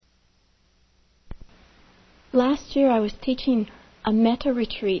Last year I was teaching a metta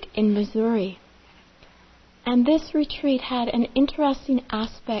retreat in Missouri, and this retreat had an interesting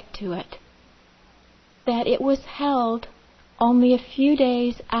aspect to it, that it was held only a few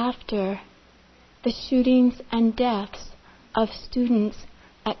days after the shootings and deaths of students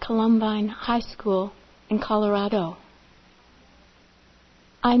at Columbine High School in Colorado.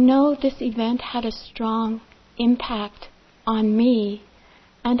 I know this event had a strong impact on me,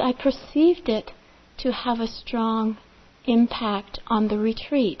 and I perceived it to have a strong impact on the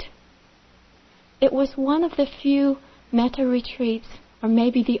retreat. It was one of the few metta retreats, or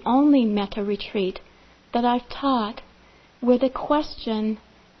maybe the only metta retreat, that I've taught where the question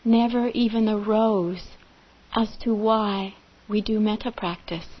never even arose as to why we do metta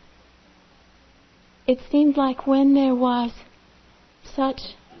practice. It seemed like when there was such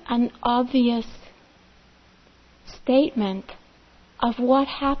an obvious statement of what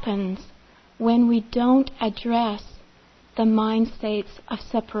happens when we don't address the mind states of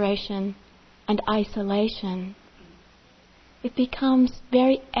separation and isolation, it becomes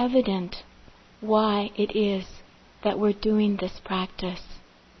very evident why it is that we're doing this practice.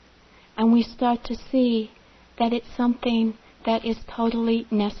 And we start to see that it's something that is totally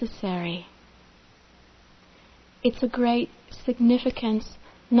necessary. It's a great significance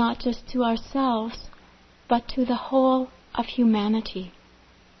not just to ourselves, but to the whole of humanity.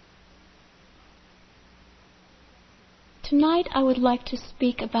 Tonight I would like to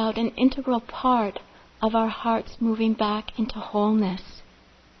speak about an integral part of our hearts moving back into wholeness.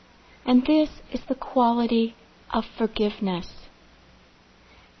 And this is the quality of forgiveness.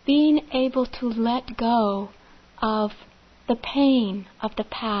 Being able to let go of the pain of the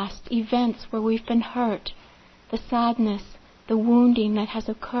past, events where we've been hurt, the sadness, the wounding that has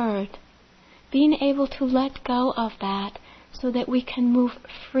occurred. Being able to let go of that so that we can move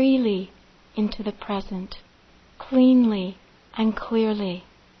freely into the present, cleanly and clearly.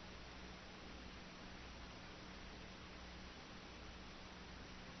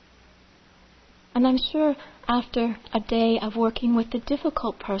 And I'm sure after a day of working with the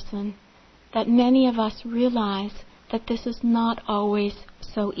difficult person that many of us realize that this is not always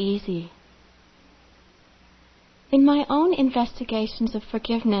so easy. In my own investigations of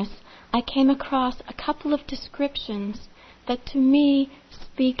forgiveness, I came across a couple of descriptions that to me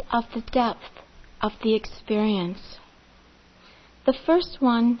speak of the depth of the experience. The first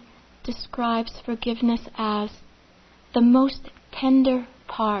one describes forgiveness as the most tender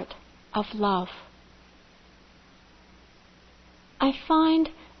part of love. I find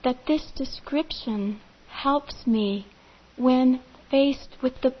that this description helps me when faced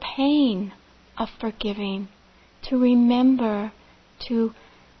with the pain of forgiving to remember to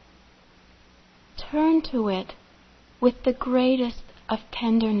turn to it with the greatest of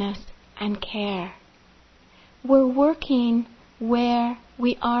tenderness and care. We're working where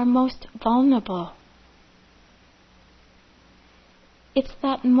we are most vulnerable. It's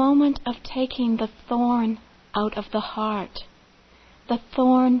that moment of taking the thorn out of the heart, the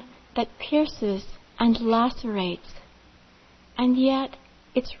thorn that pierces and lacerates, and yet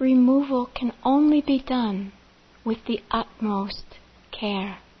its removal can only be done with the utmost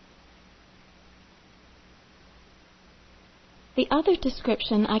care. The other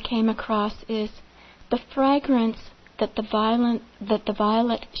description I came across is the fragrance that the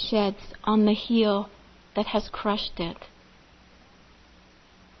violet sheds on the heel that has crushed it.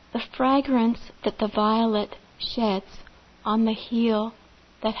 The fragrance that the violet sheds on the heel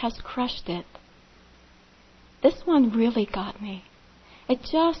that has crushed it. This one really got me. It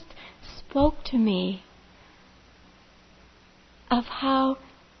just spoke to me of how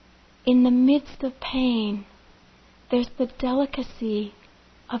in the midst of pain there's the delicacy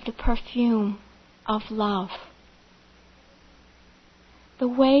of the perfume of love. The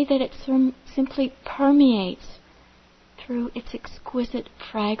way that it simply permeates through its exquisite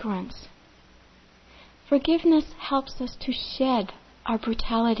fragrance. Forgiveness helps us to shed our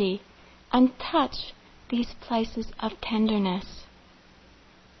brutality and touch these places of tenderness.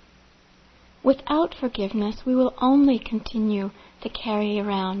 Without forgiveness, we will only continue to carry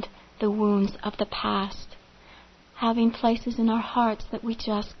around the wounds of the past, having places in our hearts that we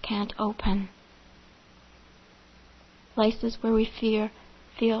just can't open. Places where we feel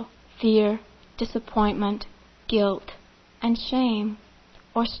fear, disappointment, guilt, and shame,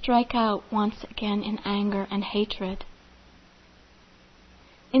 or strike out once again in anger and hatred.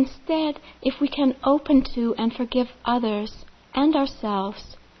 Instead, if we can open to and forgive others and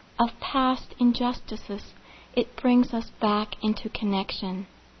ourselves of past injustices, it brings us back into connection.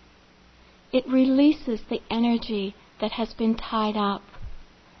 It releases the energy that has been tied up.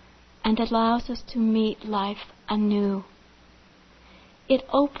 and allows us to meet life anew. It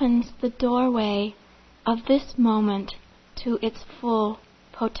opens the doorway of this moment to its full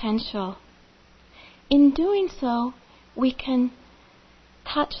potential. In doing so, we can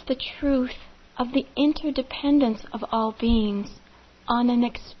touch the truth of the interdependence of all beings on an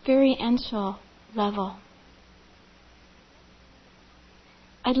experiential level.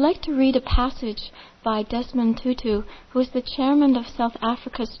 I'd like to read a passage by Desmond Tutu, who is the chairman of South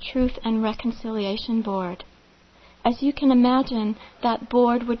Africa's Truth and Reconciliation Board. As you can imagine, that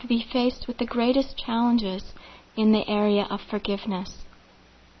board would be faced with the greatest challenges in the area of forgiveness.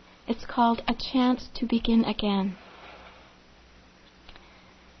 It's called A Chance to Begin Again.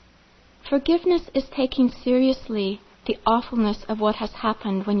 Forgiveness is taking seriously the awfulness of what has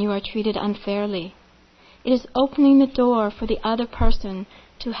happened when you are treated unfairly. It is opening the door for the other person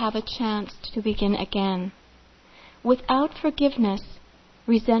to have a chance to begin again. Without forgiveness,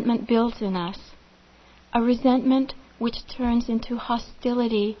 resentment builds in us, a resentment which turns into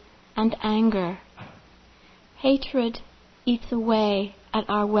hostility and anger. Hatred eats away at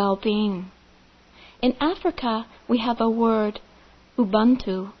our well-being. In Africa, we have a word,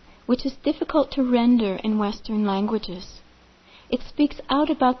 Ubuntu, which is difficult to render in Western languages. It speaks out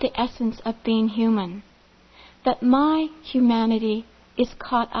about the essence of being human, that my humanity is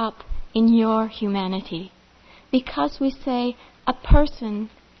caught up in your humanity, because we say a person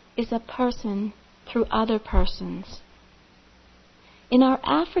is a person through other persons. In our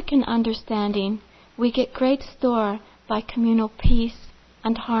African understanding, we get great store by communal peace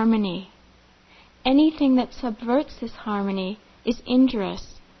and harmony. Anything that subverts this harmony is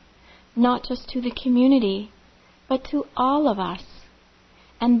injurious, not just to the community, but to all of us,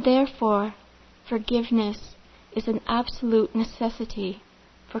 and therefore forgiveness is an absolute necessity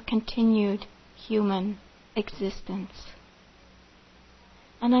for continued human existence.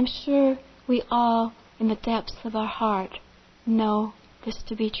 And I'm sure we all, in the depths of our heart, know this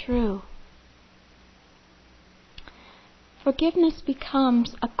to be true. Forgiveness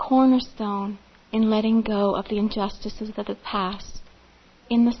becomes a cornerstone in letting go of the injustices of the past,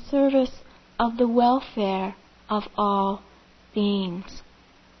 in the service of the welfare of all beings.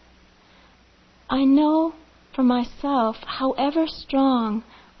 I know for myself, however strong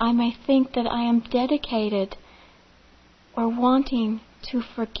I may think that I am dedicated or wanting to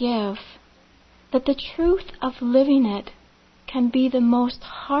forgive, that the truth of living it can be the most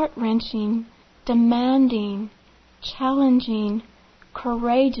heart-wrenching, demanding, challenging,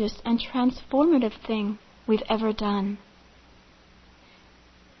 courageous, and transformative thing we've ever done.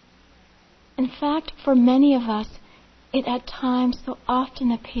 In fact, for many of us, it at times so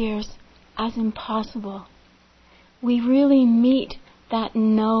often appears as impossible. We really meet that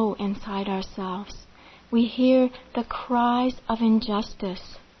no inside ourselves. We hear the cries of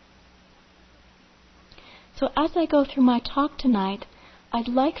injustice. So as I go through my talk tonight, I'd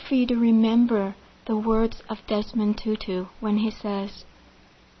like for you to remember the words of Desmond Tutu when he says,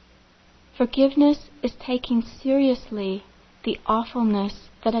 "Forgiveness is taking seriously the awfulness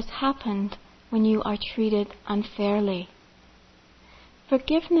that has happened when you are treated unfairly.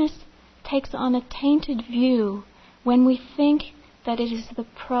 Forgiveness takes on a tainted view when we think that it is the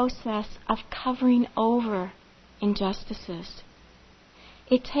process of covering over injustices.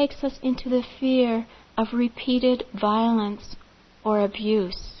 It takes us into the fear of repeated violence or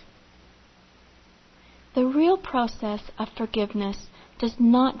abuse. The real process of forgiveness does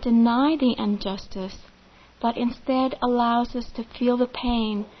not deny the injustice, but instead allows us to feel the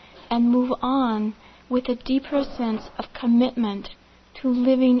pain and move on with a deeper sense of commitment to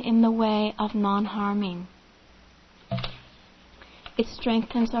living in the way of non-harming. It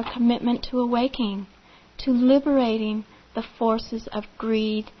strengthens our commitment to awakening, to liberating the forces of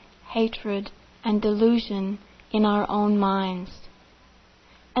greed, hatred, and delusion in our own minds,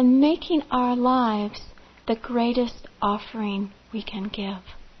 and making our lives the greatest offering we can give."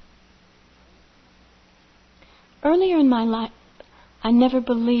 Earlier in my life, I never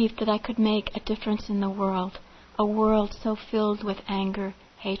believed that I could make a difference in the world, a world so filled with anger,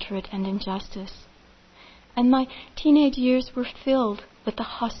 hatred, and injustice. And my teenage years were filled with the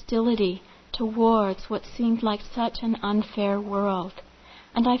hostility towards what seemed like such an unfair world.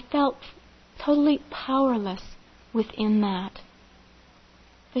 And I felt totally powerless within that.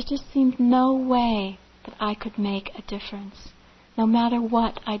 There just seemed no way that I could make a difference, no matter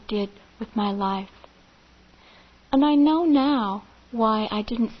what I did with my life. And I know now why I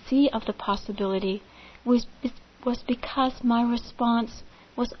didn't see of the possibility was because my response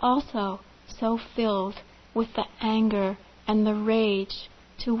was also so filled with the anger and the rage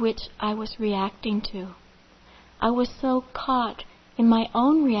to which I was reacting to. I was so caught in my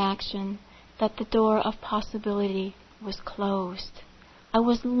own reaction that the door of possibility was closed. I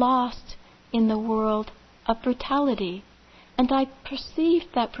was lost in the world of brutality, and I perceived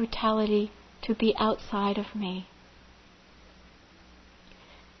that brutality to be outside of me.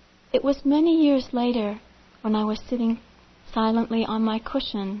 It was many years later, when I was sitting silently on my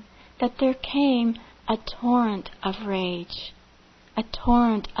cushion, that there came a torrent of rage, a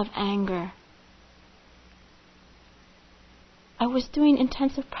torrent of anger. I was doing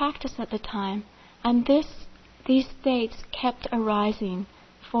intensive practice at the time, and these states kept arising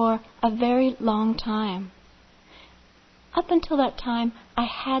for a very long time. Up until that time, I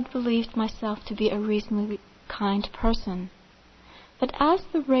had believed myself to be a reasonably kind person. But as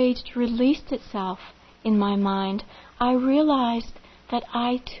the rage released itself in my mind, I realized that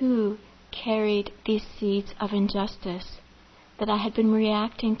I too carried these seeds of injustice that I had been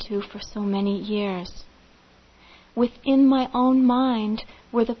reacting to for so many years. Within my own mind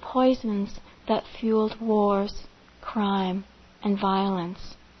were the poisons that fueled wars, crime, and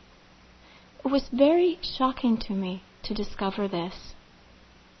violence. It was very shocking to me to discover this,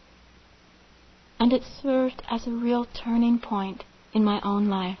 and it served as a real turning point in my own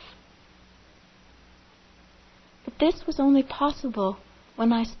life. But this was only possible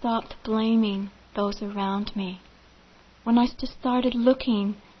when I stopped blaming those around me, when I just started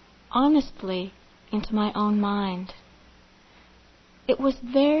looking honestly into my own mind. It was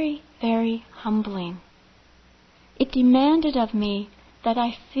very, very humbling. It demanded of me that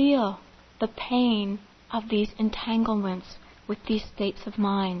I feel the pain of these entanglements with these states of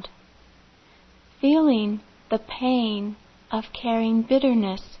mind, feeling the pain of carrying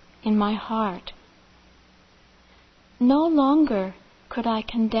bitterness in my heart. No longer could I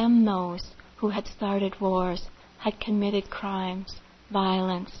condemn those who had started wars, had committed crimes,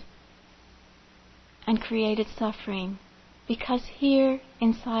 violence, and created suffering, because here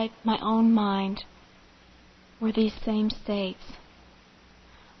inside my own mind were these same states.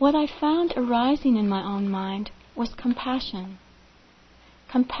 What I found arising in my own mind was compassion.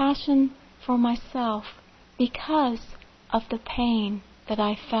 Compassion for myself because of the pain that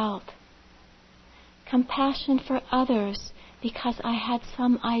I felt. Compassion for others because I had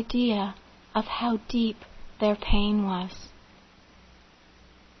some idea of how deep their pain was.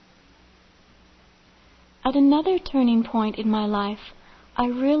 At another turning point in my life, I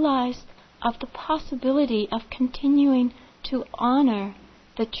realized of the possibility of continuing to honor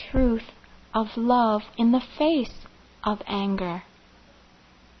the truth of love in the face of anger.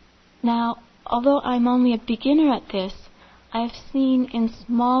 Now, although I'm only a beginner at this, I have seen in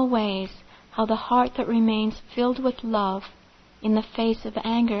small ways how the heart that remains filled with love in the face of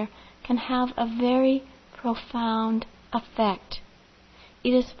anger can have a very profound effect.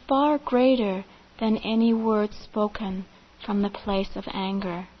 It is far greater than any words spoken from the place of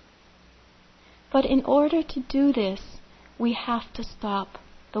anger. But in order to do this, we have to stop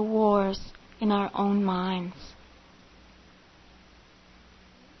the wars in our own minds.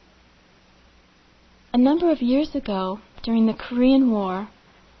 A number of years ago, during the Korean War,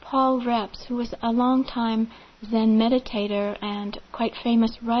 Paul Reps, who was a long-time Zen meditator and quite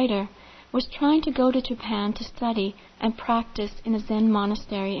famous writer, was trying to go to Japan to study and practice in a Zen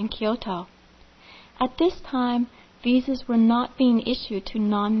monastery in Kyoto. At this time, visas were not being issued to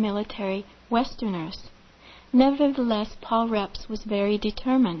non-military Westerners. Nevertheless, Paul Reps was very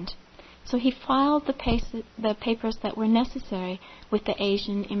determined, so he filed the papers that were necessary with the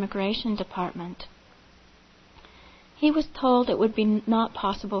Asian Immigration Department. He was told it would be not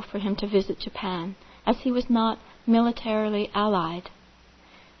possible for him to visit Japan, as he was not militarily allied.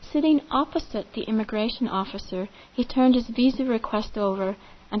 Sitting opposite the immigration officer, he turned his visa request over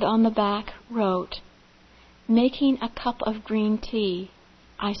and on the back wrote, "Making a cup of green tea,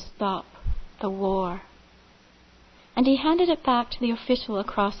 I stop the war." And he handed it back to the official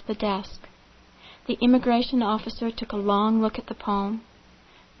across the desk. The immigration officer took a long look at the poem,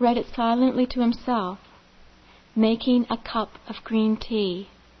 read it silently to himself. "Making a cup of green tea,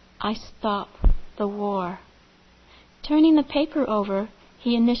 I stop the war." Turning the paper over,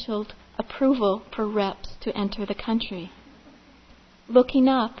 he initialed approval for Reps to enter the country. Looking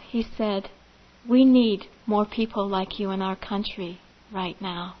up, he said, "We need more people like you in our country right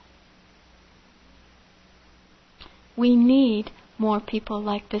now. We need more people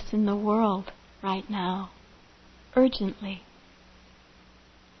like this in the world right now, urgently.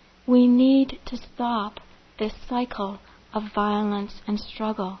 We need to stop this cycle of violence and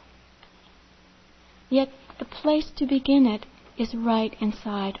struggle. Yet the place to begin it is right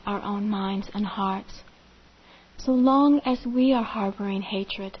inside our own minds and hearts. So long as we are harboring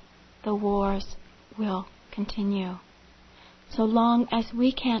hatred, the wars will continue. So long as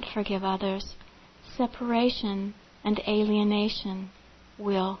we can't forgive others, separation and alienation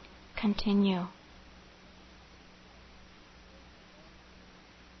will continue.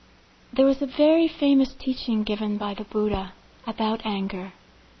 There was a very famous teaching given by the Buddha about anger.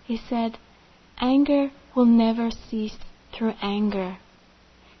 He said, "Anger will never cease through anger.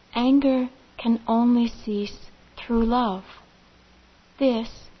 Anger can only cease through love.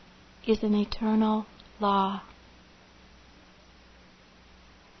 This is an eternal law."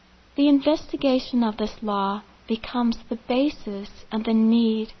 The investigation of this law becomes the basis and the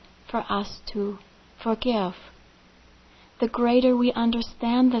need for us to forgive. The greater we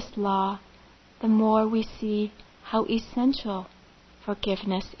understand this law, the more we see how essential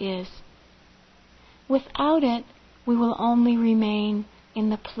forgiveness is. Without it, we will only remain in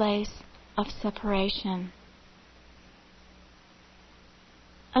the place of separation.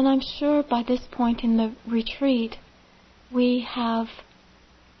 And I'm sure by this point in the retreat, we have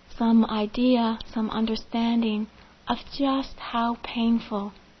some idea, some understanding of just how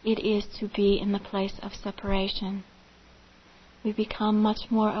painful it is to be in the place of separation. We become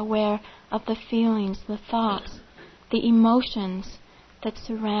much more aware of the feelings, the thoughts, the emotions that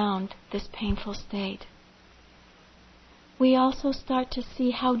surround this painful state. We also start to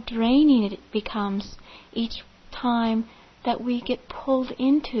see how draining it becomes each time that we get pulled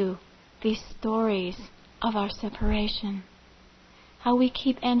into these stories of our separation. How we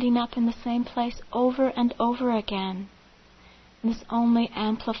keep ending up in the same place over and over again. And this only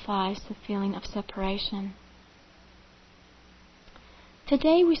amplifies the feeling of separation.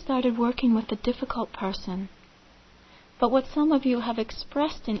 Today we started working with the difficult person. But what some of you have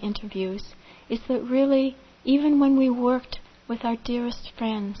expressed in interviews is that really, even when we worked with our dearest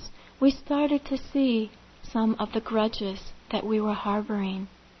friends, we started to see some of the grudges that we were harboring.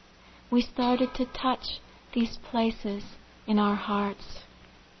 We started to touch these places in our hearts.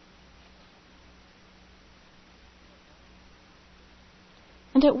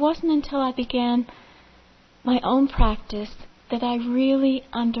 And it wasn't until I began my own practice that I really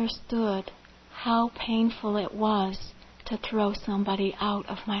understood how painful it was to throw somebody out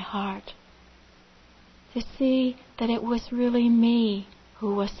of my heart. To see that it was really me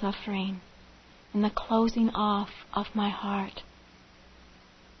who was suffering in the closing off of my heart.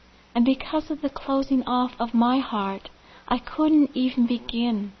 And because of the closing off of my heart, I couldn't even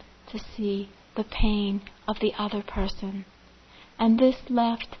begin to see the pain of the other person. And this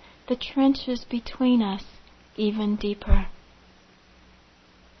left the trenches between us even deeper.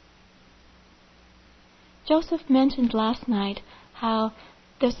 Joseph mentioned last night how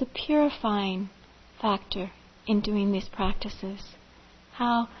there's a purifying factor in doing these practices.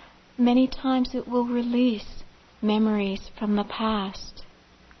 How many times it will release memories from the past.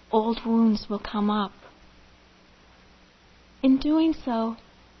 Old wounds will come up. In doing so,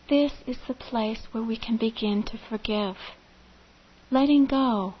 this is the place where we can begin to forgive, letting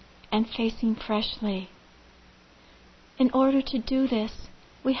go and facing freshly. In order to do this,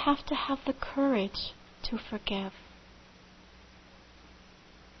 we have to have the courage to forgive.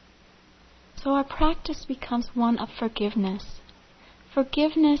 So our practice becomes one of forgiveness.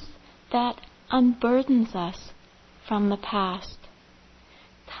 Forgiveness that unburdens us from the past.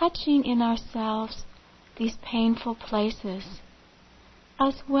 Touching in ourselves these painful places,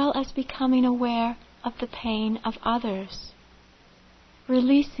 as well as becoming aware of the pain of others.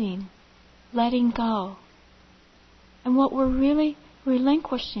 Releasing, letting go. And what we're really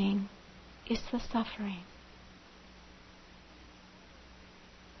relinquishing is the suffering.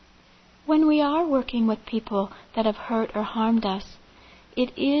 When we are working with people that have hurt or harmed us,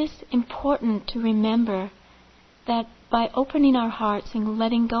 it is important to remember that by opening our hearts and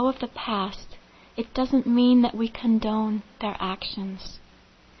letting go of the past, it doesn't mean that we condone their actions.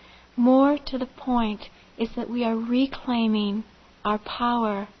 More to the point is that we are reclaiming our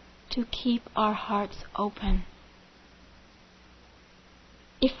power to keep our hearts open.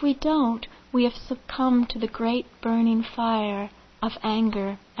 If we don't, we have succumbed to the great burning fire of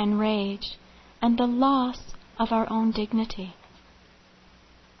anger and rage and the loss of our own dignity.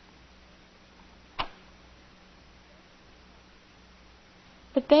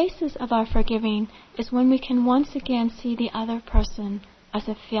 The basis of our forgiving is when we can once again see the other person as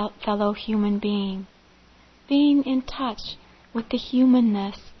a fellow human being in touch with the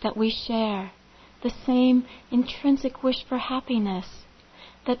humanness that we share, the same intrinsic wish for happiness,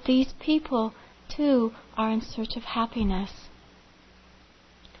 that these people too are in search of happiness,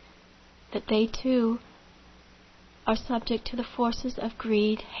 that they too are subject to the forces of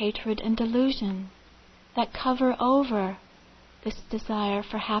greed, hatred, and delusion that cover over this desire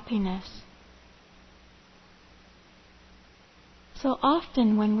for happiness. So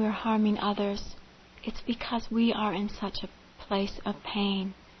often when we're harming others, it's because we are in such a place of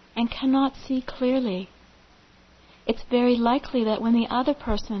pain and cannot see clearly. It's very likely that when the other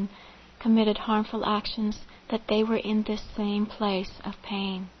person committed harmful actions, that they were in this same place of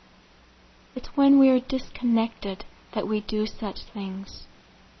pain. It's when we are disconnected that we do such things.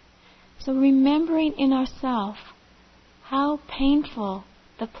 So remembering in ourselves how painful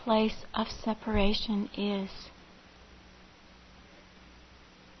the place of separation is.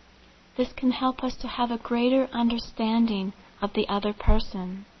 This can help us to have a greater understanding of the other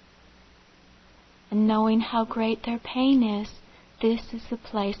person. And knowing how great their pain is, this is the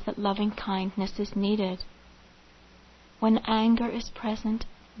place that loving kindness is needed. When anger is present,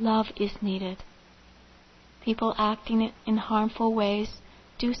 love is needed. People acting in harmful ways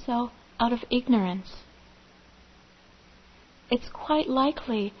do so out of ignorance. It's quite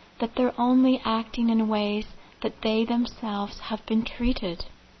likely that they're only acting in ways that they themselves have been treated.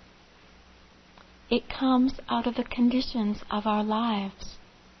 It comes out of the conditions of our lives.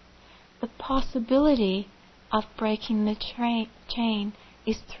 The possibility of breaking the chain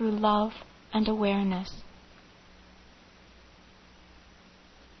is through love and awareness.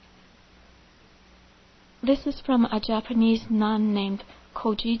 This is from a Japanese nun named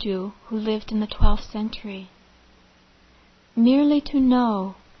Kojiju who lived in the 12th century. Merely to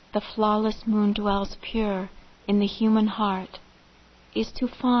know the flawless moon dwells pure in the human heart is to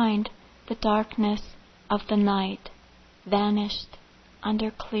find the darkness of the night vanished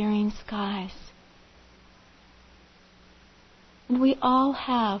under clearing skies. And we all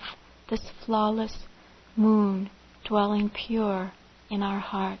have this flawless moon dwelling pure in our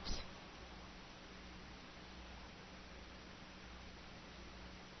hearts.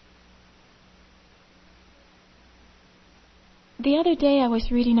 The other day I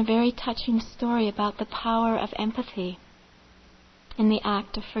was reading a very touching story about the power of empathy in the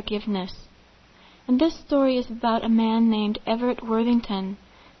act of forgiveness. And this story is about a man named Everett Worthington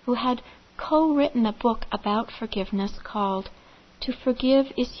who had co-written a book about forgiveness called To Forgive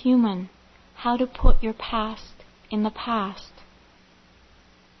is Human, How to Put Your Past in the Past.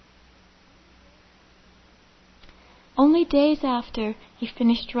 Only days after he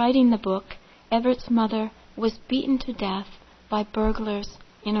finished writing the book, Everett's mother was beaten to death by burglars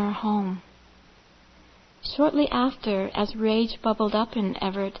in her home. Shortly after, as rage bubbled up in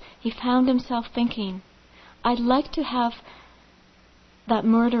Everett, he found himself thinking, I'd like to have that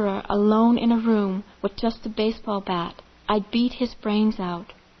murderer alone in a room with just a baseball bat. I'd beat his brains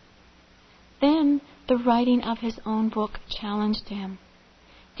out. Then the writing of his own book challenged him.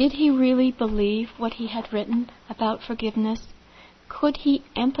 Did he really believe what he had written about forgiveness? Could he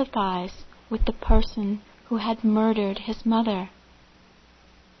empathize with the person who had murdered his mother?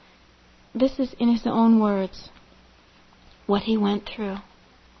 This is in his own words, what he went through.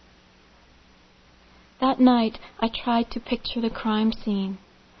 That night I tried to picture the crime scene.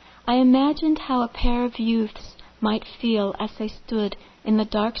 I imagined how a pair of youths might feel as they stood in the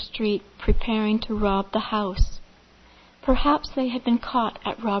dark street preparing to rob the house. Perhaps they had been caught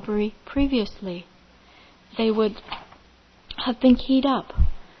at robbery previously. They would have been keyed up.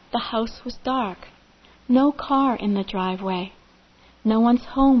 The house was dark. No car in the driveway. No one's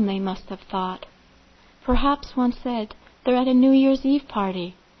home, they must have thought. Perhaps one said, they're at a New Year's Eve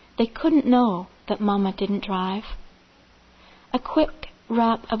party. They couldn't know that Mama didn't drive. A quick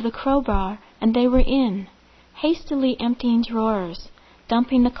rap of the crowbar, and they were in, hastily emptying drawers,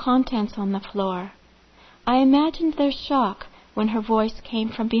 dumping the contents on the floor. I imagined their shock when her voice came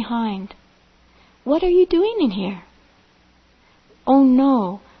from behind. What are you doing in here? Oh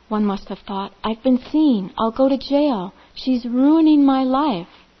no, one must have thought. I've been seen. I'll go to jail. She's ruining my life.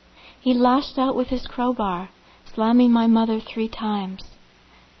 He lashed out with his crowbar, slamming my mother 3 times.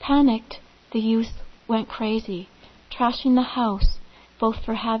 Panicked, the youth went crazy, trashing the house, both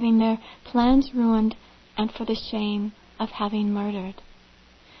for having their plans ruined and for the shame of having murdered.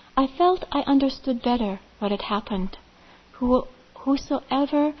 I felt I understood better what had happened.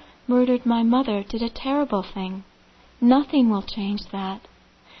 Whosoever murdered my mother did a terrible thing. Nothing will change that.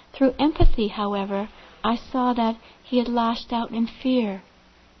 Through empathy, however, I saw that he had lashed out in fear,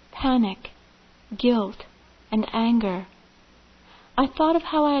 panic, guilt, and anger. I thought of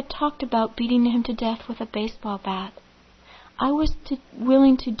how I had talked about beating him to death with a baseball bat. I was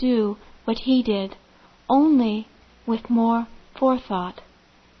willing to do what he did, only with more forethought,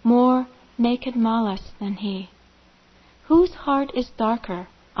 more naked malice than he. Whose heart is darker,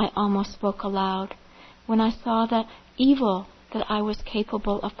 I almost spoke aloud, when I saw the evil that I was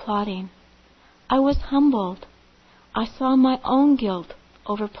capable of plotting. I was humbled. I saw my own guilt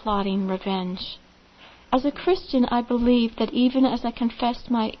over plotting revenge. As a Christian, I believed that even as I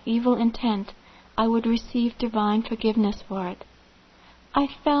confessed my evil intent, I would receive divine forgiveness for it. I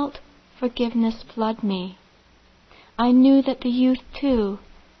felt forgiveness flood me. I knew that the youth, too,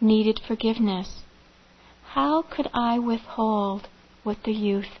 needed forgiveness. How could I withhold what the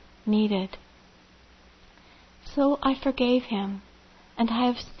youth needed? So I forgave him, and I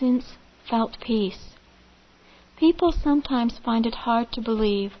have since felt peace. People sometimes find it hard to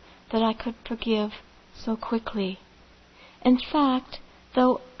believe that I could forgive so quickly. In fact,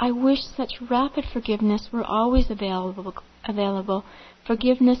 though I wish such rapid forgiveness were always available,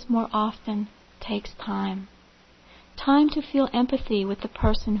 forgiveness more often takes time. Time to feel empathy with the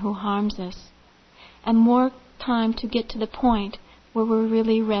person who harms us, and more time to get to the point where we're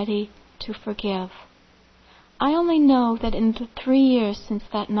really ready to forgive. I only know that in the 3 years since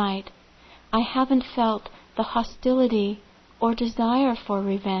that night, I haven't felt the hostility or desire for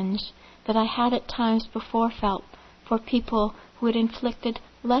revenge that I had at times before felt for people who had inflicted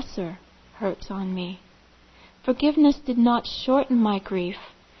lesser hurts on me. Forgiveness did not shorten my grief.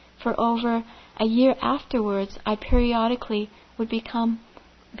 For over a year afterwards, I periodically would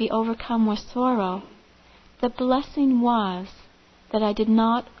be overcome with sorrow. The blessing was that I did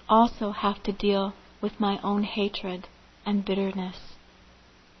not also have to deal with my own hatred and bitterness.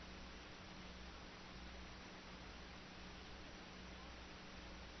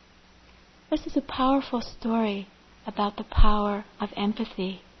 This is a powerful story about the power of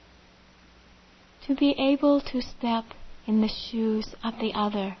empathy. To be able to step in the shoes of the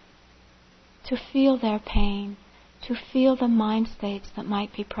other, to feel their pain, to feel the mind states that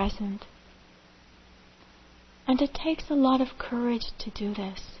might be present. And it takes a lot of courage to do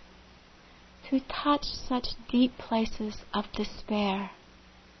this, to touch such deep places of despair.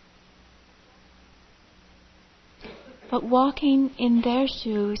 But walking in their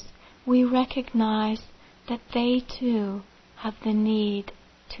shoes, we recognize that they too have the need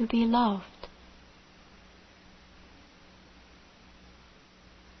to be loved.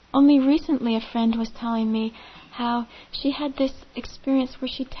 Only recently a friend was telling me how she had this experience where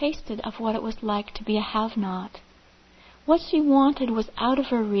she tasted of what it was like to be a have-not. What she wanted was out of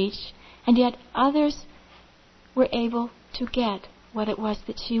her reach, and yet others were able to get what it was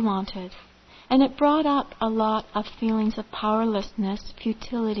that she wanted. And it brought up a lot of feelings of powerlessness,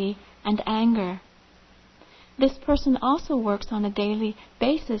 futility, and anger. This person also works on a daily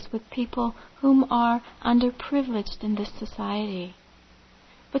basis with people whom are underprivileged in this society.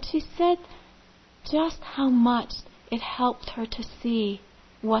 But she said just how much it helped her to see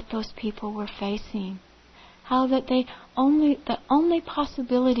what those people were facing. How that the only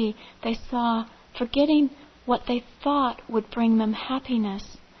possibility they saw for getting what they thought would bring them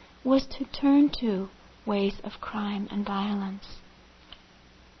happiness was to turn to ways of crime and violence.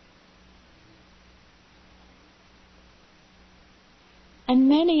 And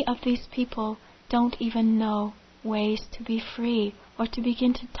many of these people don't even know ways to be free or to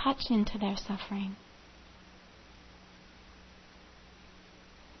begin to touch into their suffering.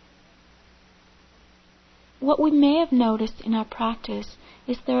 What we may have noticed in our practice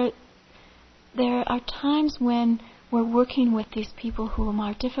is there are times when we're working with these people who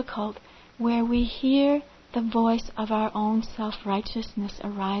are difficult, where we hear the voice of our own self-righteousness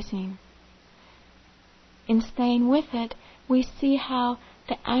arising. In staying with it, we see how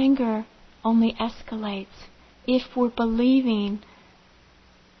the anger only escalates if we're believing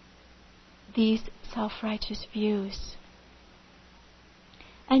these self-righteous views.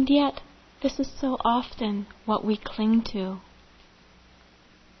 And yet, this is so often what we cling to.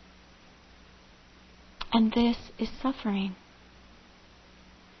 And this is suffering.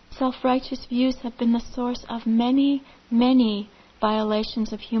 Self-righteous views have been the source of many, many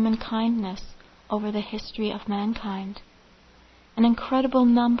violations of human kindness over the history of mankind. And incredible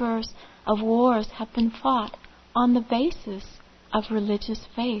numbers of wars have been fought on the basis of religious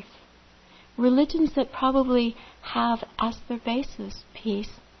faith. Religions that probably have as their basis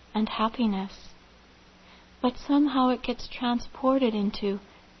peace and happiness. But somehow it gets transported into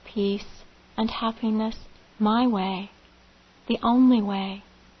peace and happiness my way, the only way,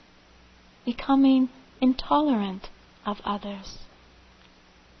 becoming intolerant of others.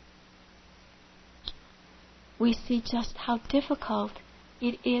 We see just how difficult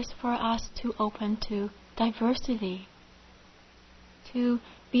it is for us to open to diversity, to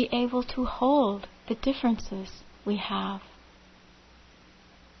be able to hold the differences we have.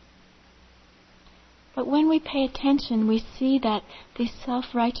 But when we pay attention, we see that these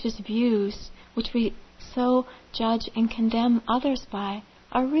self-righteous views, which we so judge and condemn others by,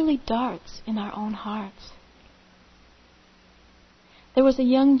 are really darts in our own hearts. There was a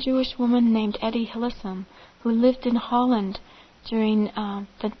young Jewish woman named Edie Hillesum who lived in Holland during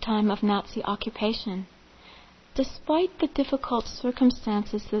the time of Nazi occupation. Despite the difficult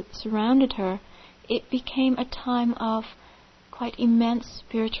circumstances that surrounded her, it became a time of quite immense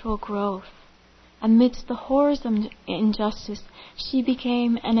spiritual growth. Amidst the horrors of injustice, she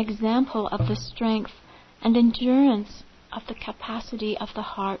became an example of the strength and endurance of the capacity of the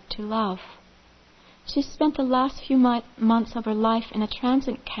heart to love. She spent the last few months of her life in a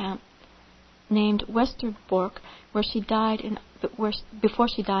transit camp named Westerbork, before she died in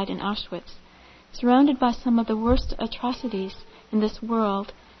Auschwitz. Surrounded by some of the worst atrocities in this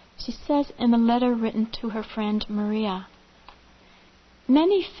world, she says in a letter written to her friend Maria,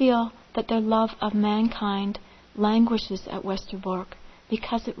 "Many feel that their love of mankind languishes at Westerbork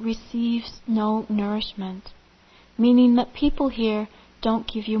because it receives no nourishment, meaning that people here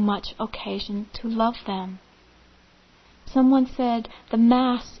don't give you much occasion to love them. Someone said the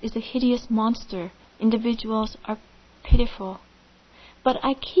mass is a hideous monster, individuals are pitiful. But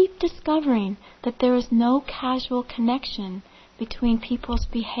I keep discovering that there is no casual connection between people's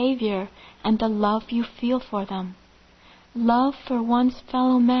behavior and the love you feel for them. Love for one's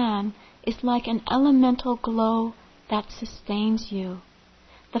fellow man is like an elemental glow that sustains you.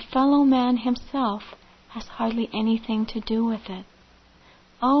 The fellow man himself has hardly anything to do with it.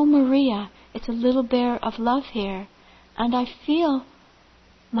 Oh, Maria, it's a little bear of love here, and I feel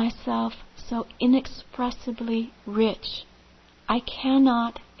myself so inexpressibly rich. I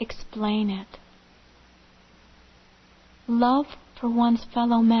cannot explain it." Love for one's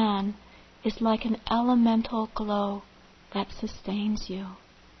fellow man is like an elemental glow that sustains you.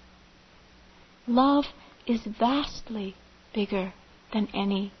 Love is vastly bigger than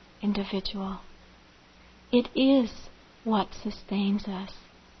any individual. It is what sustains us.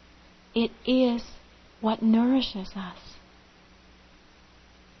 It is what nourishes us.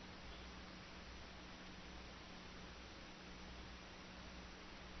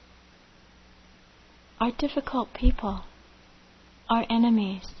 Our difficult people, our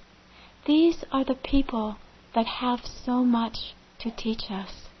enemies, these are the people that have so much to teach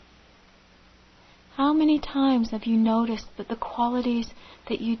us. How many times have you noticed that the qualities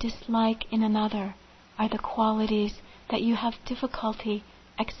that you dislike in another are the qualities that you have difficulty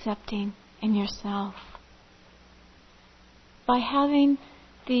accepting in yourself? By having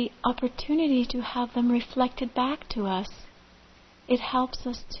the opportunity to have them reflected back to us, it helps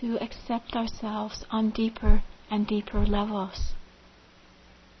us to accept ourselves on deeper and deeper levels.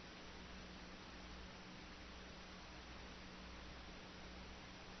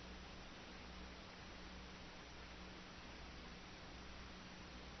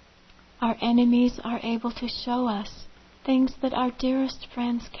 Our enemies are able to show us things that our dearest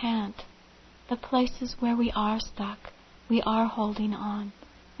friends can't. The places where we are stuck, we are holding on,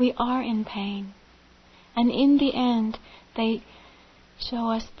 we are in pain. And in the end, they show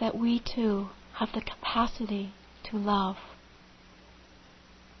us that we too have the capacity to love.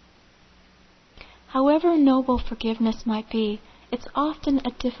 However noble forgiveness might be, it's often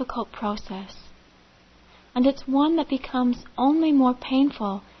a difficult process. And it's one that becomes only more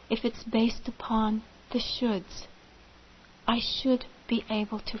painful if it's based upon the shoulds. I should be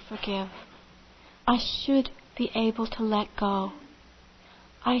able to forgive. I should be able to let go.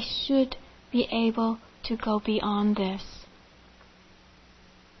 I should be able to go beyond this.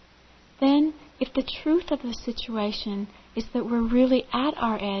 Then, if the truth of the situation is that we're really at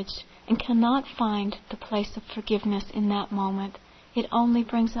our edge and cannot find the place of forgiveness in that moment, it only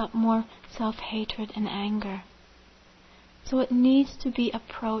brings up more self-hatred and anger. So it needs to be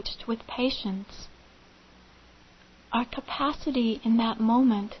approached with patience. Our capacity in that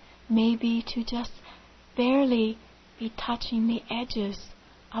moment may be to just barely be touching the edges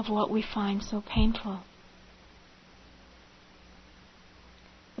of what we find so painful.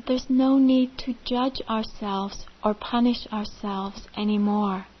 But there's no need to judge ourselves or punish ourselves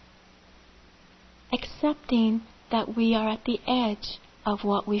anymore. Accepting that we are at the edge of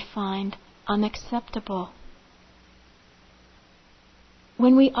what we find unacceptable.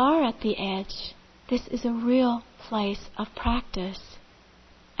 When we are at the edge, this is a real place of practice,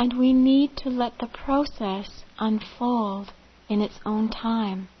 and we need to let the process unfold in its own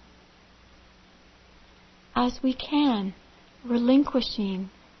time. As we can,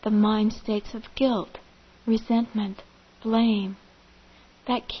 relinquishing the mind states of guilt, resentment, blame,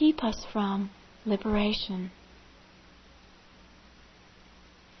 that keep us from liberation.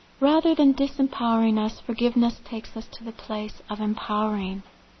 Rather than disempowering us, forgiveness takes us to the place of empowering.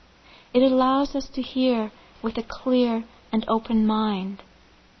 It allows us to hear with a clear and open mind.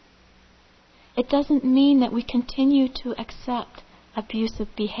 It doesn't mean that we continue to accept abusive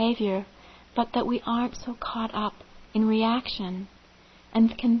behavior, but that we aren't so caught up in reaction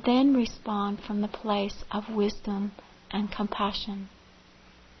and can then respond from the place of wisdom and compassion.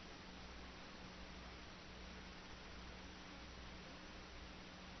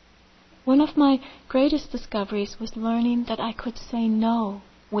 One of my greatest discoveries was learning that I could say no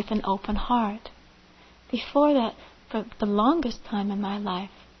with an open heart. Before that, for the longest time in my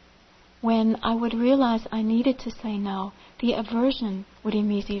life, when I would realize I needed to say no, the aversion would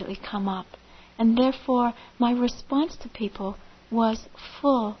immediately come up. And therefore, my response to people was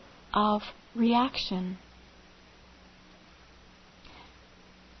full of reaction.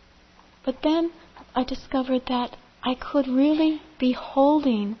 But then I discovered that I could really be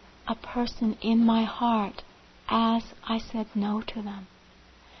holding a person in my heart as I said no to them.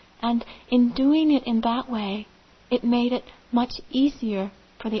 And in doing it in that way, it made it much easier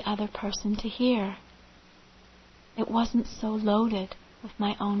for the other person to hear. It wasn't so loaded with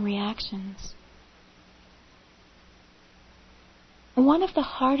my own reactions. One of the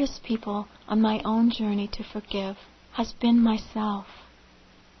hardest people on my own journey to forgive has been myself.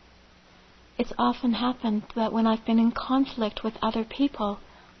 It's often happened that when I've been in conflict with other people,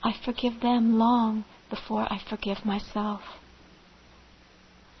 I forgive them long before I forgive myself.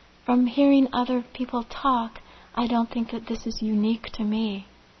 From hearing other people talk, I don't think that this is unique to me.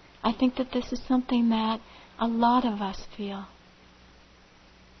 I think that this is something that a lot of us feel.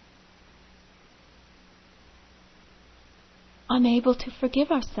 Unable to forgive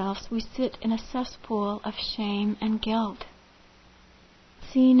ourselves, we sit in a cesspool of shame and guilt,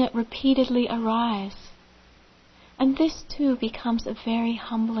 seeing it repeatedly arise. And this too becomes a very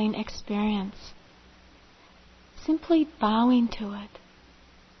humbling experience. Simply bowing to it,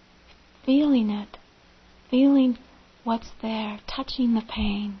 feeling what's there, touching the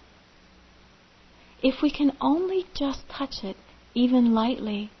pain. If we can only just touch it, even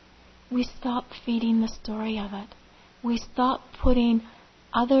lightly, we stop feeding the story of it. We stop putting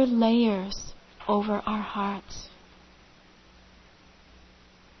other layers over our hearts.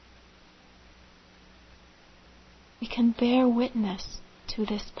 We can bear witness to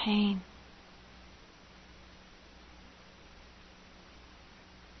this pain.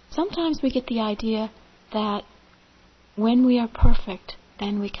 Sometimes we get the idea that when we are perfect,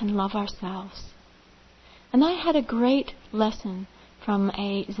 then we can love ourselves. And I had a great lesson from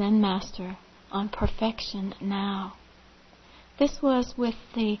a Zen master on perfection now. This was with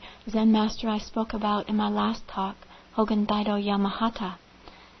the Zen master I spoke about in my last talk, Hogen Daido Yamahata.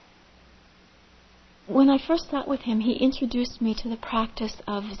 When I first sat with him, he introduced me to the practice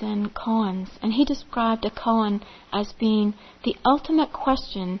of Zen koans, and he described a koan as being the ultimate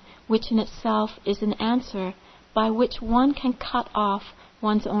question, which in itself is an answer by which one can cut off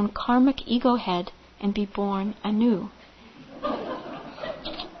one's own karmic ego head and be born anew.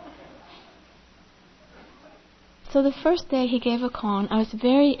 So the first day he gave a koan, I was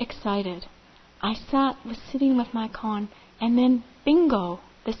very excited. I was sitting with my koan, and then bingo,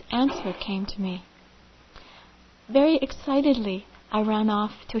 this answer came to me. Very excitedly, I ran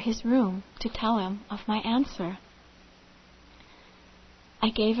off to his room to tell him of my answer. I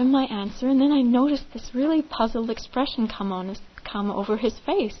gave him my answer, and then I noticed this really puzzled expression come over his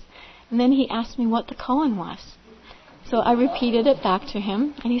face. And then he asked me what the koan was. So I repeated it back to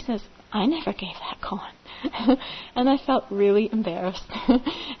him, and he says, "I never gave that koan." And I felt really embarrassed.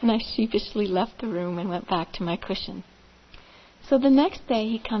 And I sheepishly left the room and went back to my cushion. So the next day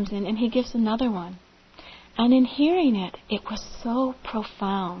he comes in and he gives another one. And in hearing it, it was so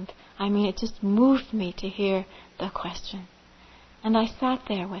profound. I mean, it just moved me to hear the question. And I sat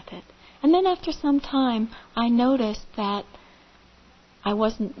there with it. And then after some time, I noticed that I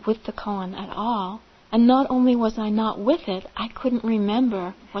wasn't with the koan at all. And not only was I not with it, I couldn't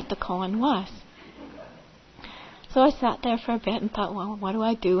remember what the koan was. So I sat there for a bit and thought, well, what do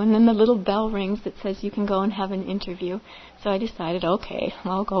I do? And then the little bell rings that says you can go and have an interview. So I decided, okay,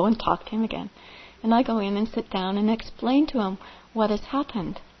 I'll go and talk to him again. And I go in and sit down and explain to him what has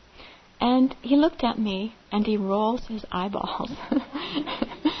happened. And he looked at me and he rolls his eyeballs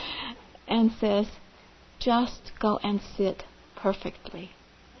and says, "Just go and sit perfectly."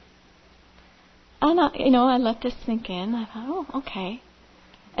 And I let this sink in. I thought, oh, okay.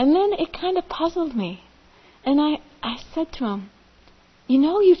 And then it kind of puzzled me. And I said to him,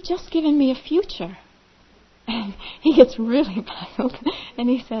 "You've just given me a future." And he gets really puzzled. And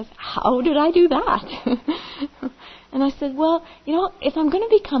he says, "How did I do that?" And I said, "Well, if I'm going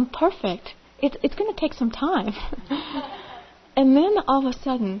to become perfect, it's going to take some time." And then all of a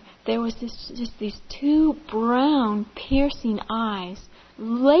sudden, there was just these two brown, piercing eyes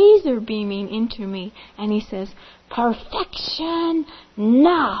laser beaming into me, and he says, "Perfection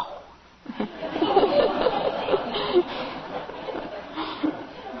now!"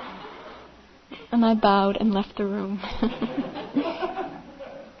 And I bowed and left the room.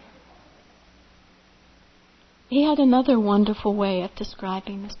 He had another wonderful way of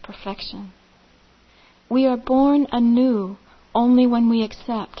describing this perfection. We are born anew only when we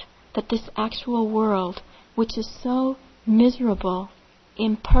accept that this actual world, which is so miserable,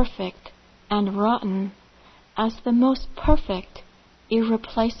 imperfect, and rotten, as the most perfect,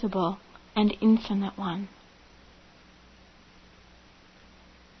 irreplaceable, and infinite one.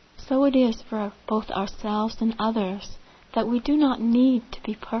 So it is for both ourselves and others that we do not need to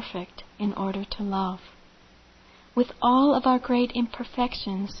be perfect in order to love. With all of our great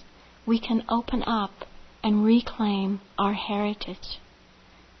imperfections, we can open up and reclaim our heritage,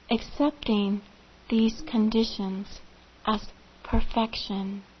 accepting these conditions as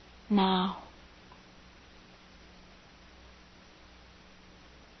perfection now.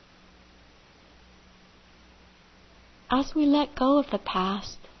 As we let go of the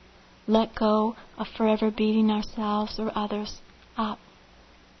past, let go of forever beating ourselves or others up,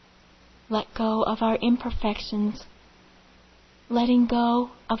 let go of our imperfections, letting go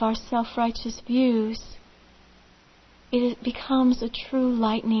of our self-righteous views, it becomes a true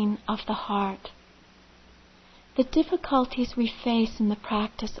lightening of the heart. The difficulties we face in the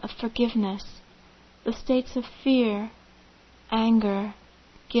practice of forgiveness, the states of fear, anger,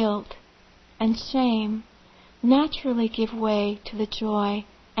 guilt, and shame naturally give way to the joy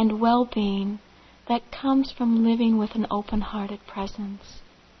and well-being that comes from living with an open-hearted presence.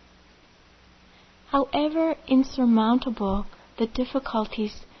 However insurmountable the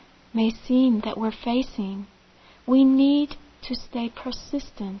difficulties may seem that we're facing, we need to stay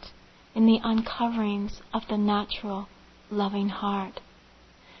persistent in the uncoverings of the natural, loving heart.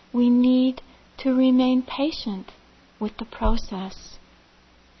 We need to remain patient with the process,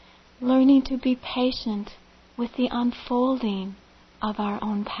 learning to be patient with the unfolding of our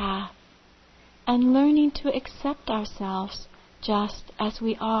own path, and learning to accept ourselves just as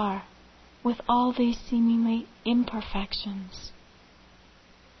we are, with all these seemingly imperfections.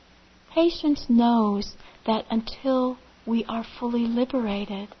 Patience knows that until we are fully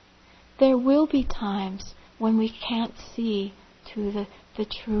liberated, there will be times when we can't see to the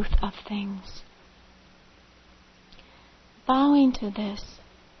truth of things. Bowing to this,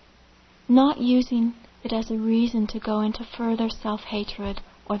 not using it as a reason to go into further self-hatred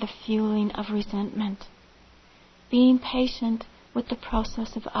or the fueling of resentment. Being patient with the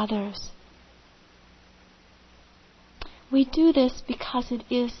process of others. We do this because it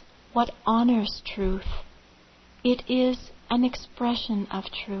is what honors truth. It is an expression of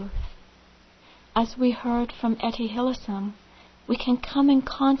truth. As we heard from Etty Hillesum, we can come in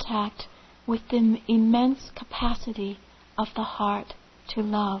contact with the immense capacity of the heart to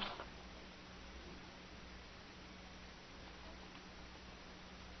love.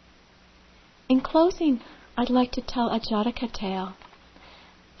 In closing, I'd like to tell a Jataka tale.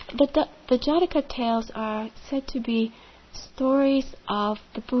 The Jataka tales are said to be stories of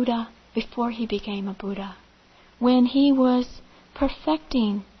the Buddha before he became a Buddha, when he was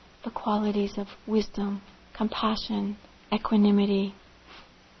perfecting the qualities of wisdom, compassion, equanimity.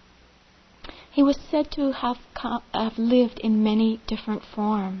 He was said to have lived in many different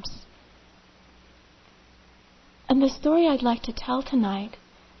forms. And the story I'd like to tell tonight,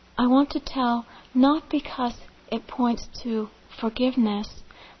 I want to tell not because it points to forgiveness,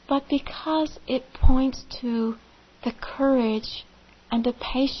 but because it points to the courage and the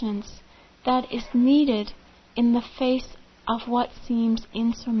patience that is needed in the face of what seems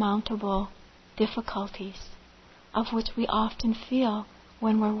insurmountable difficulties, of which we often feel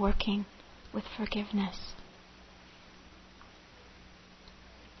when we're working with forgiveness.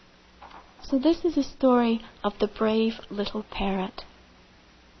 So this is a story of the brave little parrot.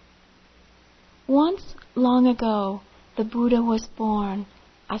 Once, long ago, the Buddha was born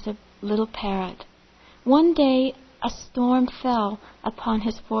as a little parrot. One day, a storm fell upon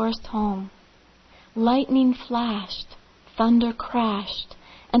his forest home. Lightning flashed, thunder crashed,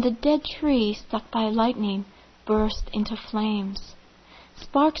 and a dead tree struck by lightning burst into flames.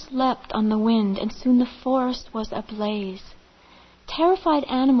 Sparks leapt on the wind, and soon the forest was ablaze. Terrified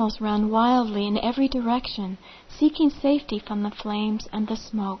animals ran wildly in every direction, seeking safety from the flames and the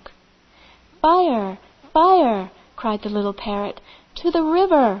smoke. "Fire! Fire!" cried the little parrot. "To the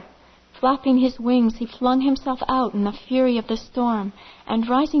river!" Flapping his wings, he flung himself out in the fury of the storm, and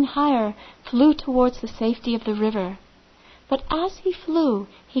rising higher, flew towards the safety of the river. But as he flew,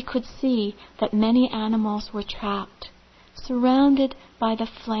 he could see that many animals were trapped. surrounded by the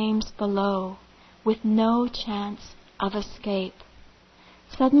flames below, with no chance of escape.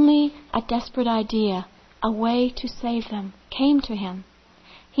 Suddenly, a desperate idea, a way to save them, came to him.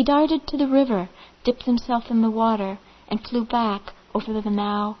 He darted to the river, dipped himself in the water, and flew back over the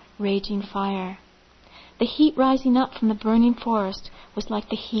now raging fire. The heat rising up from the burning forest was like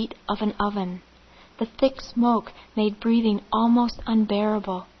the heat of an oven. The thick smoke made breathing almost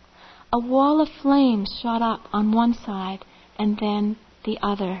unbearable. A wall of flames shot up on one side and then the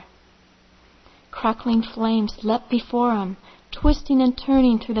other. Crackling flames leapt before him. Twisting and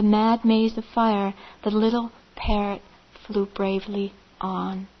turning through the mad maze of fire, the little parrot flew bravely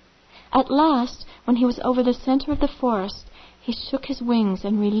on. At last, when he was over the center of the forest, he shook his wings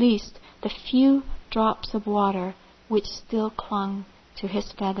and released the few drops of water which still clung to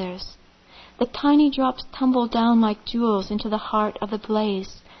his feathers. The tiny drops tumbled down like jewels into the heart of the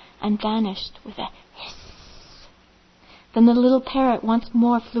blaze and vanished with a hiss. Then the little parrot once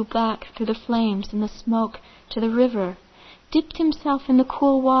more flew back through the flames and the smoke to the river, dipped himself in the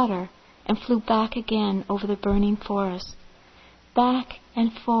cool water, and flew back again over the burning forest. Back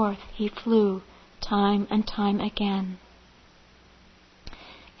and forth he flew, time and time again.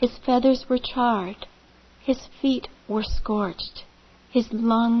 His feathers were charred, his feet were scorched, his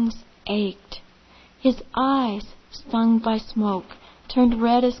lungs ached, his eyes, stung by smoke, turned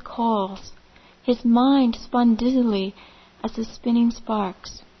red as coals, his mind spun dizzily as the spinning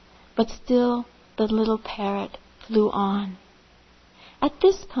sparks, but still the little parrot flew on. At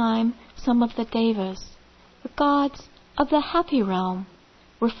this time, some of the devas, the gods of the happy realm,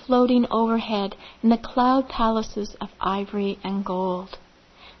 were floating overhead in the cloud palaces of ivory and gold.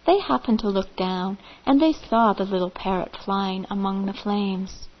 They happened to look down, and they saw the little parrot flying among the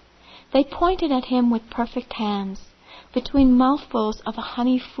flames. They pointed at him with perfect hands. Between mouthfuls of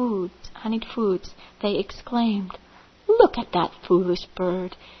honeyed foods, they exclaimed, "Look at that foolish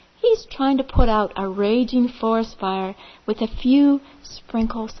bird! He's trying to put out a raging forest fire with a few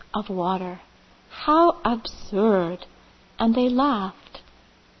sprinkles of water. How absurd!" And they laughed.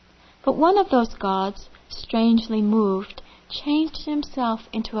 But one of those gods, strangely moved, changed himself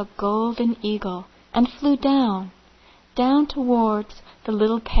into a golden eagle and flew down towards the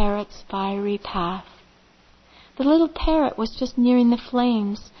little parrot's fiery path. The little parrot was just nearing the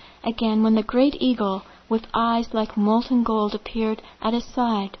flames again when the great eagle, with eyes like molten gold, appeared at his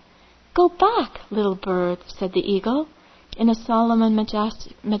side. "Go back, little bird," said the eagle, in a solemn and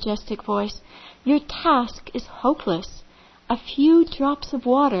majestic voice. "Your task is hopeless. A few drops of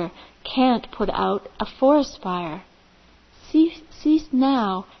water can't put out a forest fire. Cease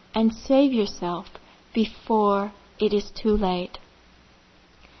now and save yourself before it is too late."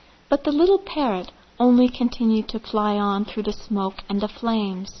 But the little parrot only continued to fly on through the smoke and the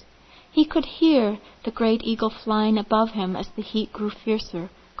flames. He could hear the great eagle flying above him as the heat grew fiercer,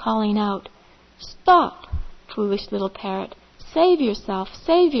 calling out, "Stop, foolish little parrot! Save yourself!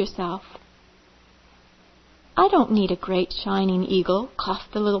 Save yourself!" "I don't need a great shining eagle,"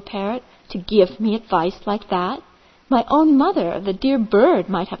 coughed the little parrot, "to give me advice like that. My own mother, the dear bird,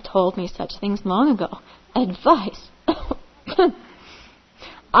 might have told me such things long ago. Advice!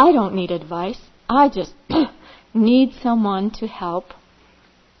 I don't need advice. I just need someone to help."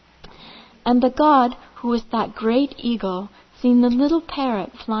 And the god, who was that great eagle, seeing the little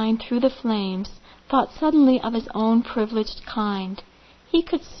parrot flying through the flames, thought suddenly of his own privileged kind. He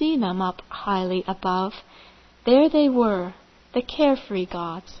could see them up highly above. There they were, the carefree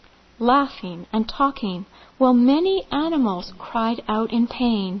gods, laughing and talking, while many animals cried out in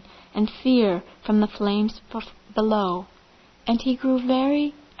pain and fear from the flames below, and he grew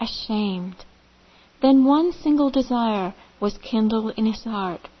very ashamed. Then one single desire was kindled in his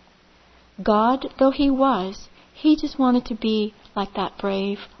heart. God though he was, he just wanted to be like that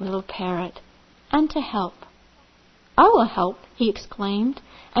brave little parrot, and to help. "I will help," he exclaimed,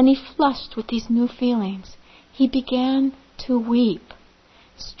 and he flushed with these new feelings. He began to weep.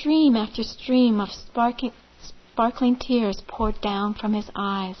 Stream after stream of sparkling tears poured down from his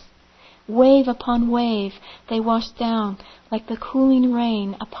eyes. Wave upon wave they washed down like the cooling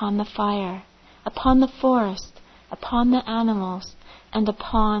rain upon the fire, upon the forest, upon the animals, and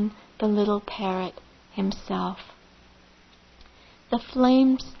upon the little parrot himself. The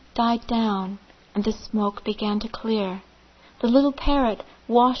flames died down, and the smoke began to clear. The little parrot,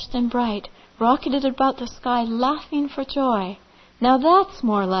 washed and bright, rocketed about the sky, laughing for joy. "Now that's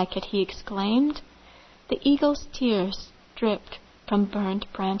more like it," he exclaimed. The eagle's tears dripped from burned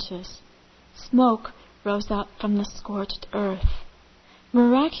branches. Smoke rose up from the scorched earth.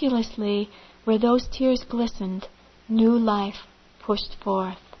 Miraculously, where those tears glistened, new life pushed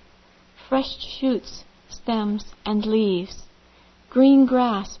forth. Fresh shoots stems, and leaves, green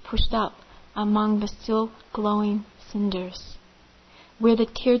grass pushed up among the still glowing cinders. Where the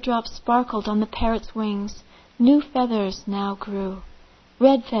teardrops sparkled on the parrot's wings, new feathers now grew,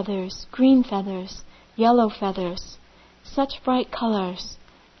 red feathers, green feathers, yellow feathers, such bright colors,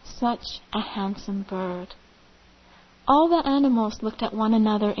 such a handsome bird. All the animals looked at one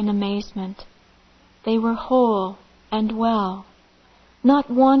another in amazement. They were whole and well.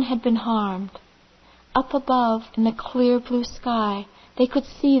 Not one had been harmed. Up above, in the clear blue sky, they could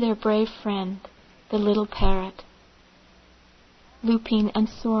see their brave friend, the little parrot, looping and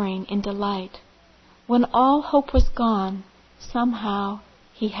soaring in delight. When all hope was gone, somehow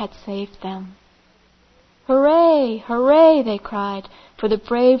he had saved them. "Hooray! Hooray!" they cried, "for the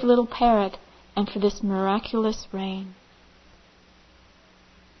brave little parrot and for this miraculous rain."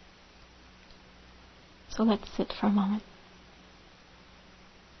 So let's sit for a moment.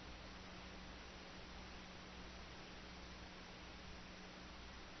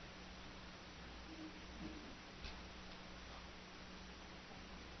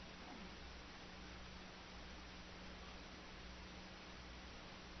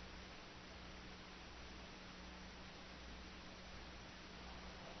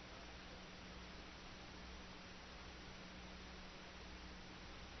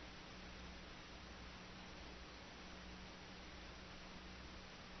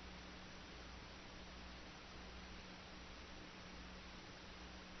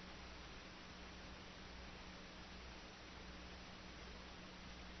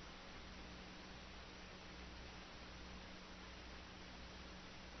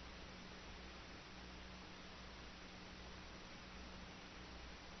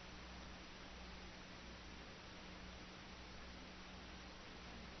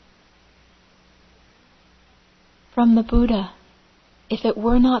 From the Buddha, if it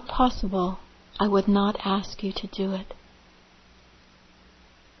were not possible, I would not ask you to do it.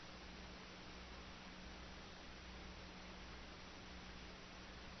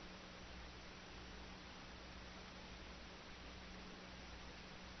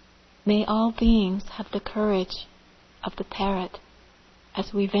 May all beings have the courage of the parrot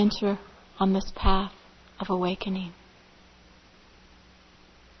as we venture on this path of awakening.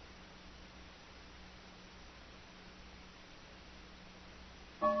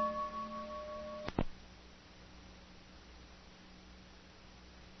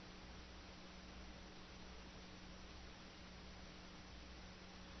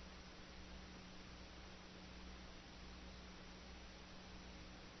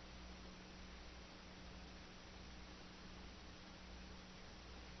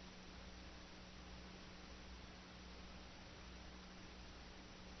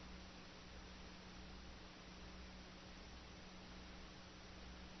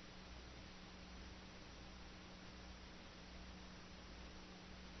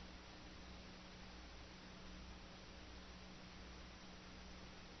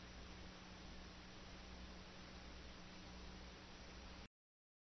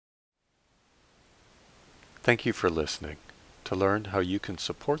 Thank you for listening. To learn how you can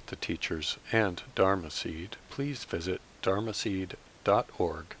support the teachers and Dharma Seed, please visit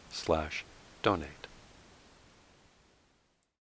dharmaseed.org/donate.